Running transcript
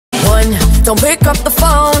Don't pick up the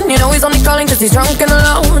phone, you know he's only calling cause he's drunk and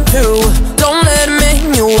alone. 2, don't let him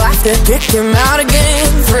in, you have to kick him out again.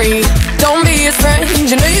 3, don't be his friend,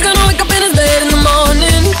 you know you're gonna wake up in his bed in the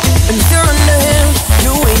morning. And if you're under him,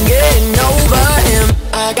 you ain't getting over him.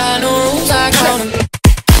 I got no rules, I count him.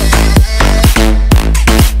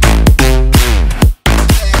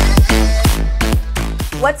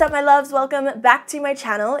 What's up my loves, welcome back to my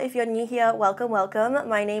channel. If you're new here, welcome, welcome.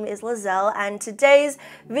 My name is Leizel and today's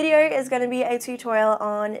video is going to be a tutorial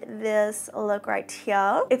on this look right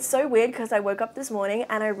here. It's so weird because I woke up this morning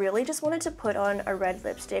and I really just wanted to put on a red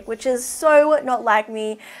lipstick, which is so not like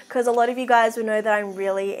me because a lot of you guys will know that I'm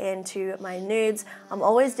really into my nudes. I'm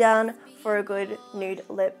always down for a good nude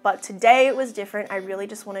lip, but today it was different. I really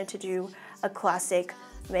just wanted to do a classic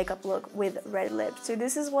makeup look with red lips. So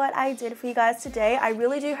this is what I did for you guys today. I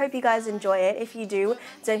really do hope you guys enjoy it. If you do,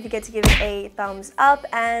 don't forget to give it a thumbs up,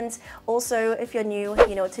 and also if you're new,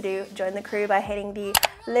 you know what to do. Join the crew by hitting the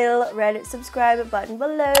little red subscribe button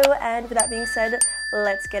below. And with that being said,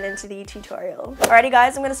 let's get into the tutorial. Alrighty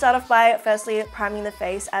guys, I'm going to start off by firstly priming the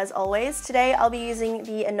face as always. Today I'll be using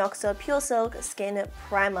the Innoxa Pure Silk Skin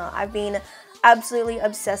Primer. I've been absolutely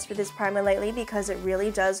obsessed with this primer lately because it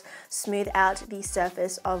really does smooth out the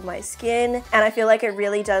surface of my skin, and I feel like it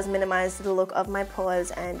really does minimize the look of my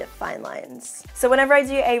pores and fine lines. So whenever I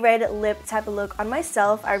do a red lip type of look on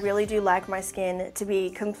myself, I really do like my skin to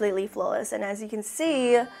be completely flawless, and as you can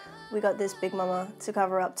see, we got this big mama to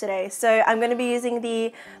cover up today. So I'm going to be using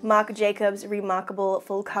the Marc Jacobs Remarkable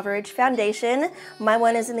Full Coverage Foundation. My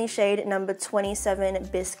one is in the shade number 27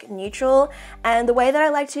 Bisque Neutral. And the way that I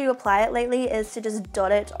like to apply it lately is to just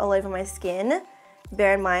dot it all over my skin.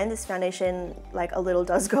 Bear in mind, this foundation, like a little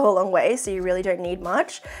does go a long way, so you really don't need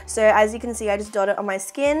much. So as you can see, I just dot it on my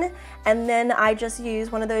skin, and then I just use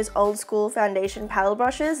one of those old school foundation paddle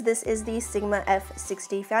brushes. This is the Sigma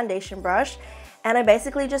F60 foundation brush. And I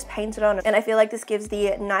basically just paint it on, and I feel like this gives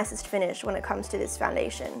the nicest finish when it comes to this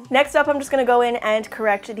foundation. Next up, I'm just going to go in and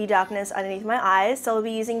correct the darkness underneath my eyes. So I'll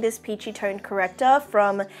be using this peachy toned corrector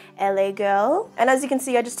from LA Girl. And as you can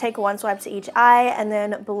see, I just take one swipe to each eye and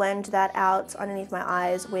then blend that out underneath my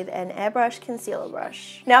eyes with an airbrush concealer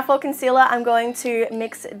brush. Now for concealer, I'm going to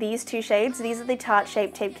mix these two shades. These are the Tarte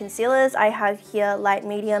Shape Tape concealers. I have here light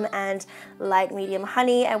medium and light medium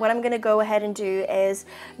honey. And what I'm going to go ahead and do is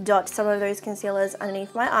dot some of those concealers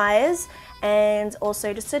underneath my eyes, and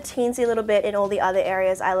also just a teensy little bit in all the other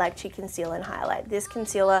areas I like to conceal and highlight. This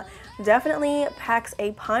concealer definitely packs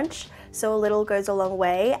a punch, so a little goes a long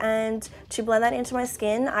way, and to blend that into my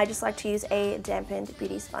skin, I just like to use a dampened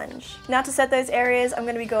beauty sponge. Now to set those areas, I'm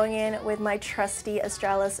going to be going in with my trusty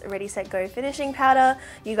Australis Ready Set Go finishing powder.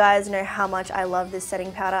 You guys know how much I love this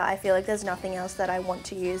setting powder. I feel like there's nothing else that I want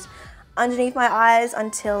to use underneath my eyes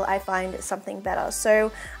until I find something better.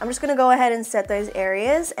 So I'm just going to go ahead and set those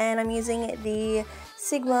areas, and I'm using the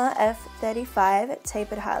Sigma F35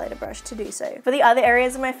 tapered highlighter brush to do so. For the other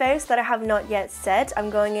areas of my face that I have not yet set, I'm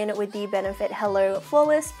going in with the Benefit Hello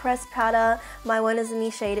Flawless Pressed Powder. My one is in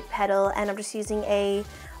the shade Petal, and I'm just using a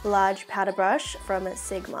large powder brush from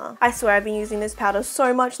Sigma. I swear I've been using this powder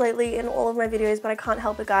so much lately in all of my videos, but I can't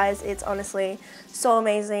help it guys. It's honestly so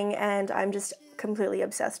amazing and I'm just completely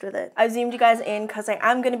obsessed with it. I've zoomed you guys in because I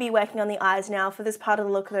am going to be working on the eyes now. For this part of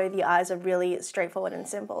the look though, the eyes are really straightforward and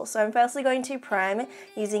simple. So I'm firstly going to prime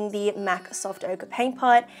using the MAC Soft Ochre Paint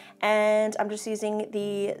Pot, and I'm just using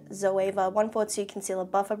the Zoeva 142 Concealer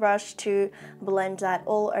Buffer Brush to blend that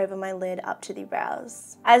all over my lid up to the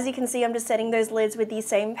brows. As you can see, I'm just setting those lids with the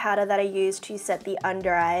same powder that I used to set the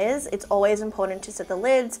under eyes. It's always important to set the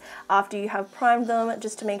lids after you have primed them,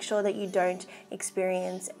 just to make sure that you don't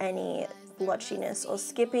experience any blotchiness or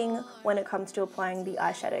skipping when it comes to applying the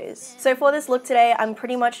eyeshadows. So for this look today, I'm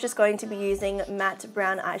pretty much just going to be using matte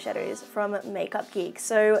brown eyeshadows from Makeup Geek.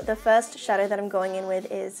 So the first shadow that I'm going in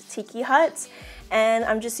with is Tiki Hut, and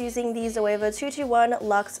I'm just using the Zoeva 221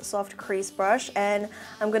 Luxe Soft Crease Brush, and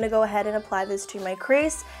I'm going to go ahead and apply this to my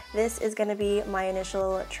crease. This is going to be my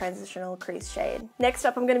initial transitional crease shade. Next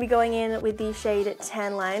up, I'm going to be going in with the shade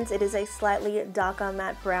Tan Lines. It is a slightly darker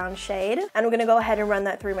matte brown shade, and I'm going to go ahead and run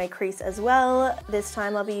that through my crease as well. This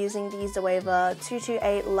time I'll be using the Zoeva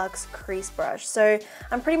 228 Luxe Crease Brush. So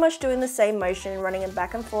I'm pretty much doing the same motion, running it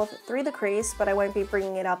back and forth through the crease, but I won't be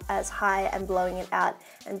bringing it up as high and blowing it out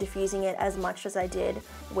and diffusing it as much as I I did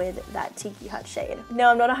with that Tiki Hut shade. Now,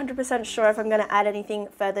 I'm not 100% sure if I'm going to add anything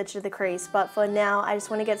further to the crease, but for now, I just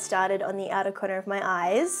want to get started on the outer corner of my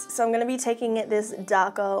eyes. So I'm going to be taking this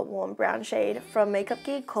darker warm brown shade from Makeup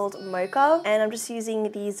Geek called Mocha, and I'm just using the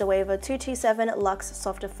Zoeva 227 Luxe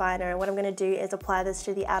Soft Definer. And what I'm going to do is apply this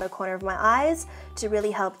to the outer corner of my eyes to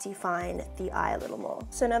really help define the eye a little more.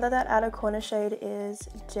 So now that outer corner shade is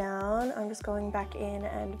down, I'm just going back in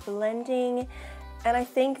and blending. And I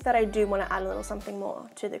think that I do want to add a little something more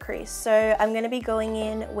to the crease. So I'm going to be going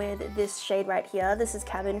in with this shade right here. This is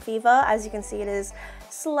Cabin Fever. As you can see, it is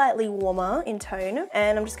slightly warmer in tone.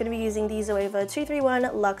 And I'm just going to be using the Zoeva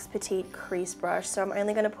 231 Luxe Petite Crease Brush. So I'm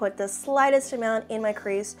only going to put the slightest amount in my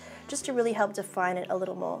crease just to really help define it a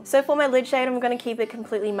little more. So for my lid shade, I'm going to keep it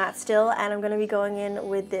completely matte still, and I'm going to be going in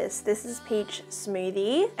with this. This is Peach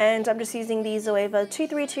Smoothie, and I'm just using the Zoeva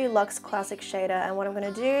 232 Luxe Classic Shader, and what I'm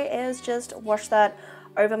going to do is just wash that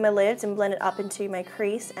over my lids and blend it up into my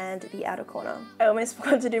crease and the outer corner. I almost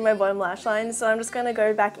forgot to do my bottom lash line, so I'm just going to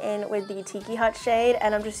go back in with the Tiki Hut shade,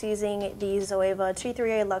 and I'm just using the Zoeva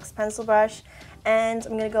 238 Luxe Pencil Brush, and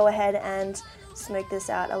I'm going to go ahead and smoke this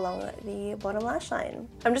out along the bottom lash line.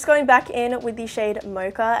 I'm just going back in with the shade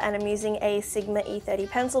Mocha, and I'm using a Sigma E30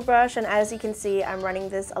 pencil brush, and as you can see, I'm running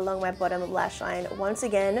this along my bottom lash line once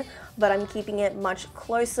again, but I'm keeping it much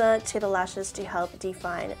closer to the lashes to help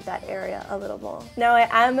define that area a little more. Now I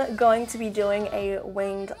am going to be doing a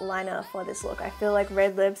winged liner for this look. I feel like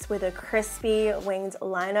red lips with a crispy winged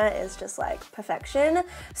liner is just like perfection.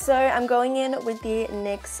 So I'm going in with the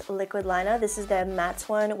NYX liquid liner. This is their matte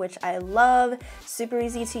one, which I love. Super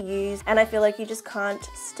easy to use, and I feel like you just can't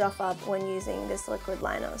stuff up when using this liquid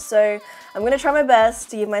liner. So I'm gonna try my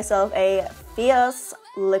best to give myself a fierce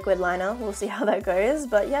liquid liner. We'll see how that goes,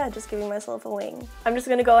 but yeah, just giving myself a wing. I'm just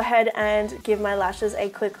gonna go ahead and give my lashes a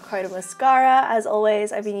quick coat of mascara. As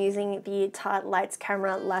always, I've been using the Tarte Lights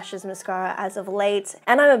Camera Lashes Mascara as of late,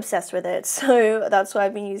 and I'm obsessed with it, so that's why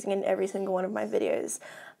I've been using it in every single one of my videos.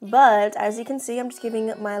 But as you can see, I'm just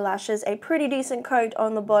giving my lashes a pretty decent coat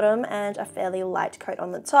on the bottom and a fairly light coat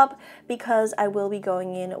on the top, because I will be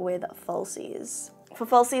going in with falsies. For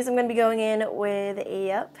falsies, I'm going to be going in with,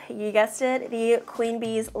 yep, you guessed it, the Queen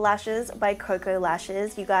Bee's Lashes by Coco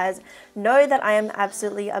Lashes. You guys know that I am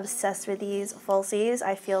absolutely obsessed with these falsies.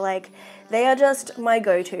 I feel like they are just my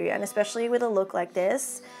go-to, and especially with a look like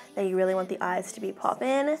this, that you really want the eyes to be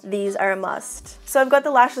popping, these are a must. So I've got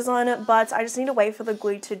the lashes on, but I just need to wait for the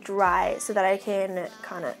glue to dry so that I can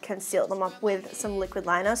kind of conceal them up with some liquid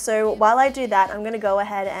liner. So while I do that, I'm going to go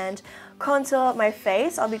ahead and contour my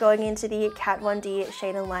face. I'll be going into the Kat Von D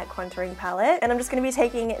Shade and Light Contouring Palette, and I'm just going to be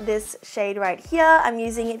taking this shade right here. I'm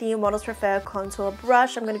using the Models Prefer Contour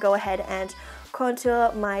Brush. I'm going to go ahead and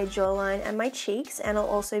contour my jawline and my cheeks, and I'll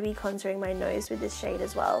also be contouring my nose with this shade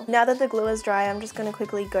as well. Now that the glue is dry, I'm just going to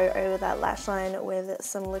quickly go over that lash line with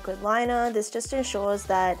some liquid liner. This just ensures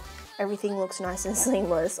that everything looks nice and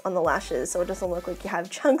seamless on the lashes, so it doesn't look like you have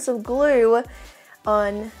chunks of glue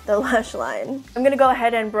on the lash line. I'm gonna go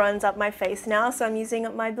ahead and bronze up my face now, so I'm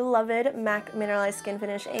using my beloved MAC Mineralized Skin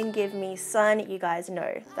Finish in Give Me Sun. You guys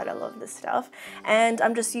know that I love this stuff. And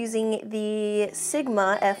I'm just using the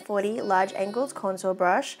Sigma F40 Large Angled Contour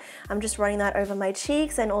Brush. I'm just running that over my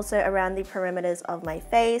cheeks and also around the perimeters of my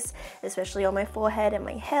face, especially on my forehead and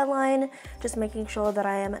my hairline, just making sure that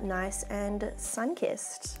I am nice and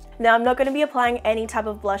sun-kissed. Now, I'm not going to be applying any type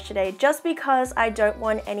of blush today just because I don't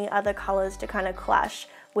want any other colors to kind of clash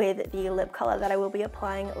with the lip color that I will be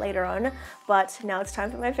applying later on. But now it's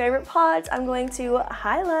time for my favorite part. I'm going to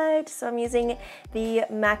highlight. So I'm using the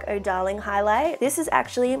MAC Oh Darling highlight. This is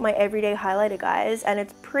actually my everyday highlighter, guys, and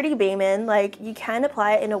it's pretty beaming. Like, you can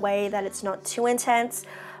apply it in a way that it's not too intense,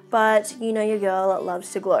 but you know your girl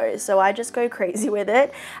loves to glow, so I just go crazy with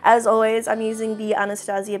it. As always, I'm using the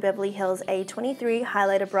Anastasia Beverly Hills A23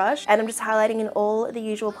 highlighter brush, and I'm just highlighting in all the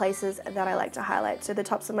usual places that I like to highlight. So the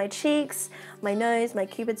tops of my cheeks, my nose, my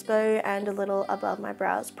cupid's bow, and a little above my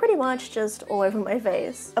brows, pretty much just all over my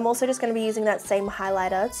face. I'm also just going to be using that same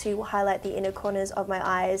highlighter to highlight the inner corners of my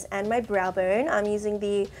eyes and my brow bone. I'm using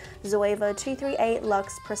the Zoeva 238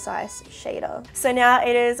 Luxe Precise Shader. So now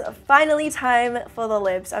it is finally time for the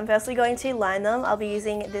lips. I'm firstly going to line them. I'll be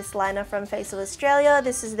using this liner from Face of Australia.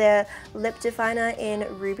 This is their lip definer in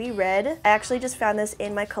Ruby Red. I actually just found this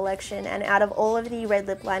in my collection, and out of all of the red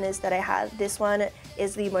lip liners that I have, this one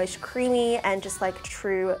is the most creamy and just like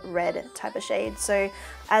true red type of shade. So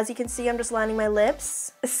as you can see, I'm just lining my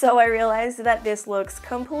lips. So I realized that this looks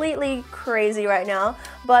completely crazy right now,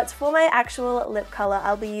 but for my actual lip color,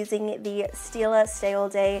 I'll be using the Stila Stay All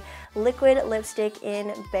Day liquid lipstick in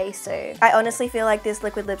Beso. I honestly feel like this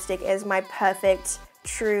liquid lipstick is my perfect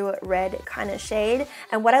true red kind of shade.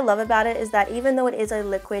 And what I love about it is that even though it is a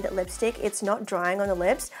liquid lipstick, it's not drying on the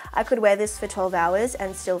lips. I could wear this for 12 hours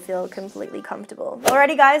and still feel completely comfortable.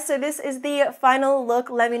 Alrighty guys, so this is the final look.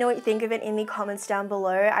 Let me know what you think of it in the comments down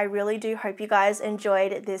below. I really do hope you guys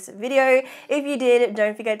enjoyed this video. If you did,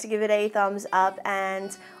 don't forget to give it a thumbs up,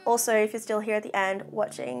 and also if you're still here at the end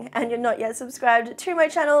watching and you're not yet subscribed to my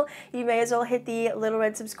channel, you may as well hit the little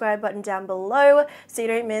red subscribe button down below so you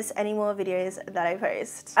don't miss any more videos that I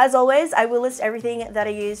post. As always, I will list everything that I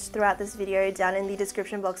used throughout this video down in the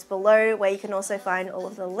description box below, where you can also find all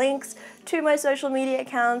of the links to my social media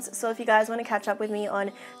accounts. So if you guys want to catch up with me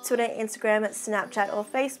on Twitter, Instagram, Snapchat or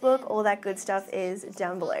Facebook, all that good stuff is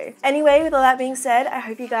down below. Anyway, with all that being said, I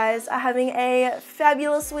hope you guys are having a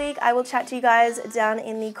fabulous week. I will chat to you guys down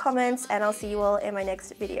in the comments, and I'll see you all in my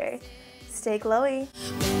next video. Stay glowy.